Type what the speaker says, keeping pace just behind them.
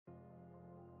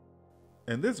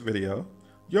In this video,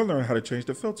 you'll learn how to change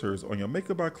the filters on your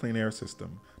MakerBot Clean Air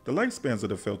System. The lifespans of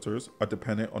the filters are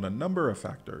dependent on a number of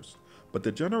factors, but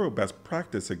the general best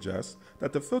practice suggests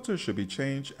that the filters should be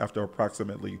changed after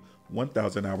approximately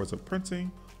 1,000 hours of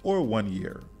printing or 1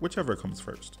 year, whichever comes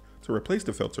first. To replace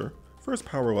the filter, first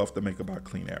power off the MakerBot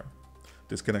Clean Air.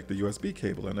 Disconnect the USB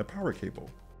cable and the power cable.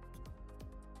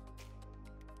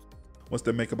 Once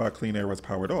the MakerBot Clean Air is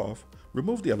powered off,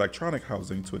 remove the electronic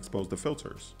housing to expose the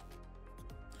filters.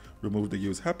 Remove the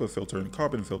used HEPA filter and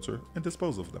carbon filter and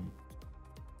dispose of them.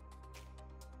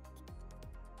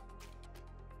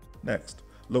 Next,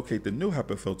 locate the new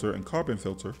HEPA filter and carbon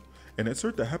filter and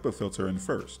insert the HEPA filter in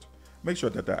first. Make sure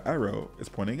that the arrow is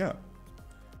pointing up.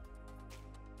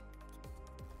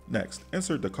 Next,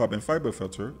 insert the carbon fiber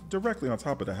filter directly on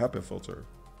top of the HEPA filter.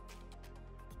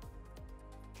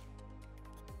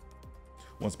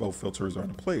 Once both filters are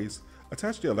in place,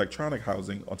 attach the electronic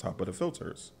housing on top of the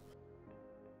filters.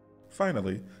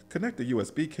 Finally, connect the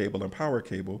USB cable and power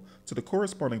cable to the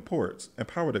corresponding ports and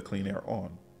power the clean air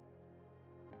on.